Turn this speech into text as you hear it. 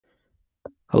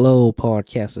Hello,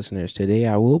 podcast listeners. Today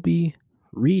I will be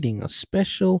reading a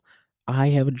special I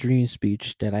Have a Dream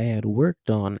speech that I had worked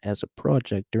on as a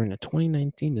project during the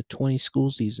 2019 to 20 school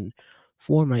season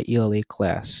for my ELA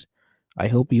class. I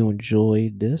hope you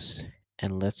enjoyed this,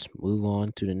 and let's move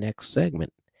on to the next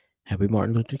segment. Happy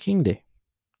Martin Luther King Day.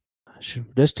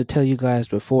 Just to tell you guys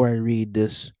before I read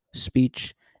this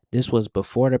speech, this was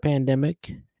before the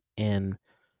pandemic, and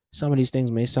some of these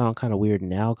things may sound kind of weird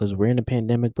now because we're in a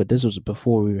pandemic, but this was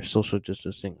before we were social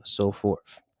distancing and so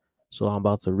forth. So I'm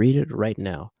about to read it right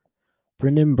now.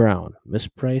 Brendan Brown, Miss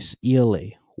Price,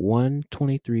 ELA,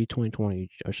 1/23/2020,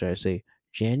 or should I say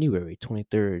January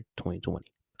 23rd, 2020.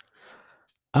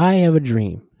 I have a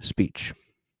dream speech.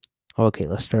 Okay,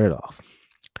 let's start it off.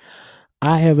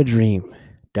 I have a dream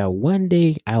that one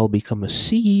day I will become a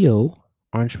CEO,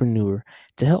 entrepreneur,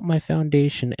 to help my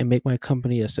foundation and make my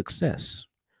company a success.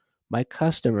 My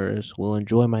customers will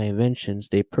enjoy my inventions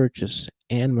they purchase,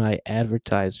 and my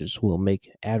advertisers will make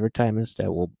advertisements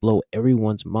that will blow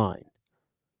everyone's mind.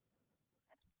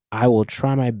 I will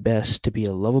try my best to be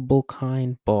a lovable,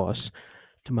 kind boss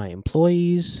to my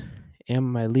employees, and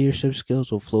my leadership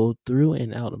skills will flow through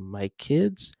and out of my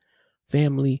kids,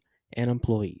 family, and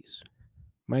employees.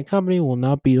 My company will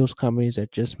not be those companies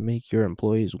that just make your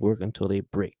employees work until they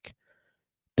break.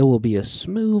 It will be a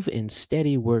smooth and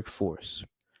steady workforce.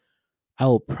 I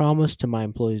will promise to my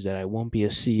employees that I won't be a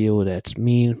CEO that's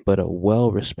mean, but a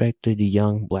well respected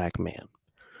young black man.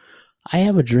 I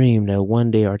have a dream that one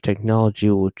day our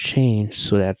technology will change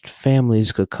so that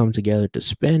families could come together to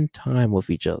spend time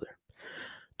with each other.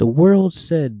 The world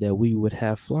said that we would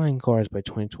have flying cars by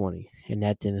 2020, and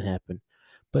that didn't happen.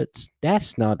 But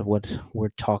that's not what we're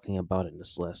talking about in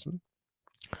this lesson.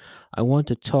 I want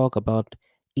to talk about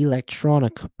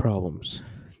electronic problems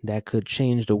that could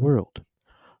change the world.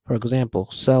 For example,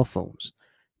 cell phones.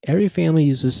 Every family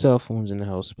uses cell phones in the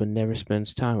house but never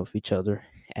spends time with each other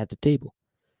at the table.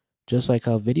 Just like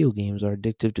how video games are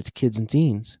addictive to kids and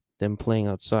teens, them playing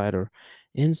outside or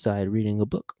inside reading a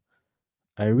book.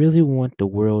 I really want the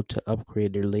world to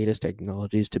upgrade their latest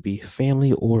technologies to be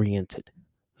family oriented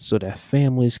so that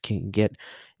families can get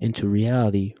into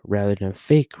reality rather than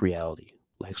fake reality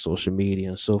like social media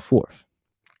and so forth.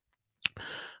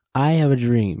 I have a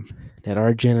dream that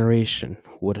our generation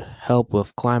would help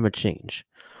with climate change.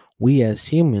 We as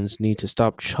humans need to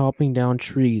stop chopping down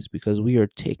trees because we are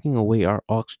taking away our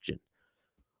oxygen.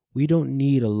 We don't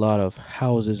need a lot of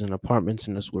houses and apartments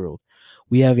in this world.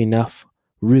 We have enough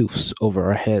roofs over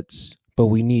our heads, but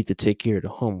we need to take care of the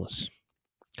homeless.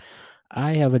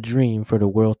 I have a dream for the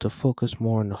world to focus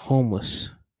more on the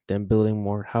homeless than building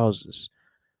more houses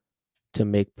to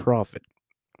make profit.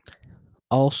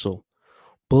 Also,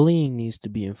 bullying needs to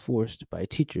be enforced by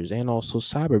teachers, and also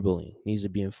cyberbullying needs to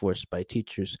be enforced by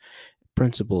teachers,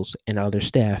 principals, and other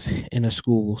staff in a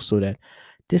school so that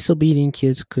disobedient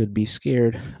kids could be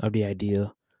scared of the idea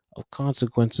of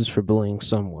consequences for bullying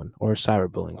someone or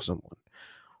cyberbullying someone.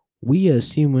 We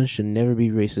as humans should never be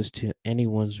racist to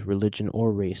anyone's religion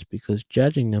or race because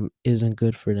judging them isn't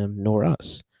good for them nor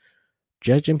us.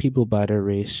 Judging people by their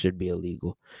race should be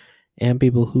illegal, and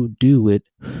people who do it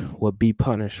will be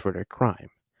punished for their crime.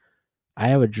 I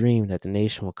have a dream that the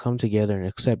nation will come together and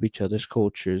accept each other's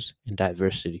cultures and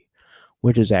diversity,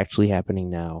 which is actually happening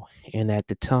now. And at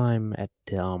the time,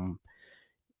 when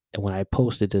I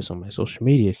posted this on my social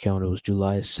media account, it was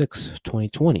July 6th,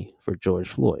 2020 for George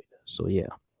Floyd. So yeah,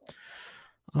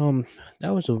 um,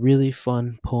 that was a really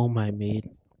fun poem I made,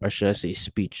 or should I say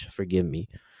speech? Forgive me.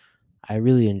 I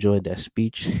really enjoyed that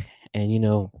speech, and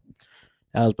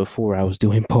that was before I was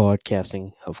doing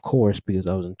podcasting, of course, because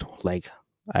I was in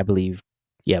I believe,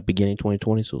 yeah, beginning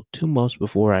 2020, so 2 months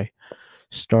before I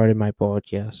started my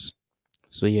podcast.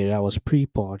 So yeah, that was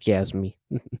pre-podcast me.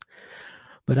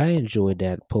 But I enjoyed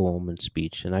that poem and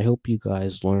speech, and I hope you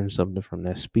guys learned something from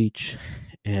that speech,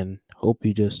 and hope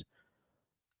you just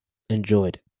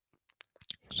enjoyed it.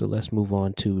 So let's move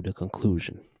on to the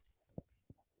conclusion.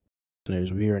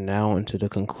 Listeners, we are now into the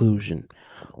conclusion.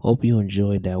 Hope you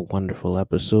enjoyed that wonderful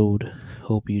episode.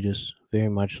 Hope you just very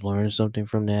much learned something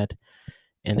from that.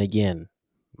 And again,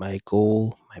 my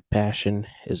goal, my passion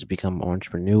is to become an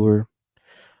entrepreneur,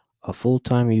 a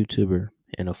full-time YouTuber,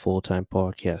 and a full-time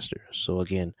podcaster. So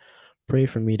again, pray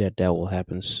for me that that will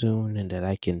happen soon and that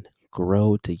I can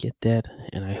grow to get that.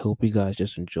 And I hope you guys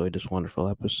just enjoyed this wonderful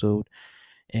episode.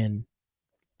 And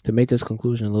to make this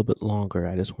conclusion a little bit longer,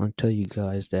 I just want to tell you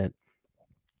guys that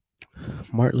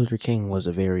Martin Luther King was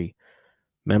a very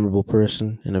memorable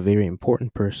person and a very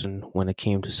important person when it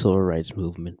came to civil rights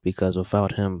movement because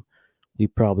without him, we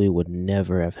probably would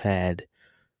never have had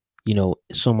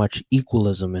so much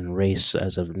equalism in race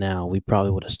as of now, we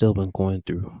probably would have still been going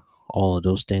through all of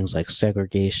those things like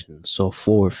segregation, so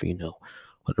forth, with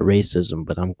the racism.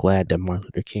 But I'm glad that Martin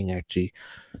Luther King actually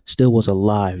still was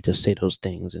alive to say those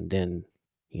things. And then,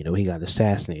 he got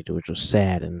assassinated, which was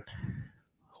sad and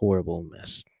horrible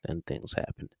mess, and things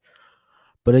happened.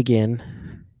 But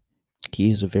again,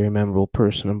 he is a very memorable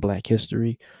person in Black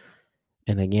history.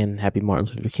 And again, happy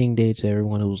Martin Luther King Day to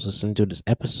everyone who's listening to this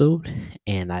episode.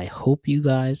 And I hope you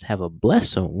guys have a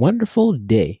blessed and wonderful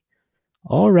day.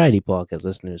 Alrighty, podcast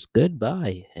listeners,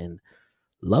 goodbye and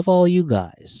love all you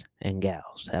guys and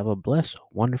gals. Have a blessed,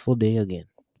 wonderful day again.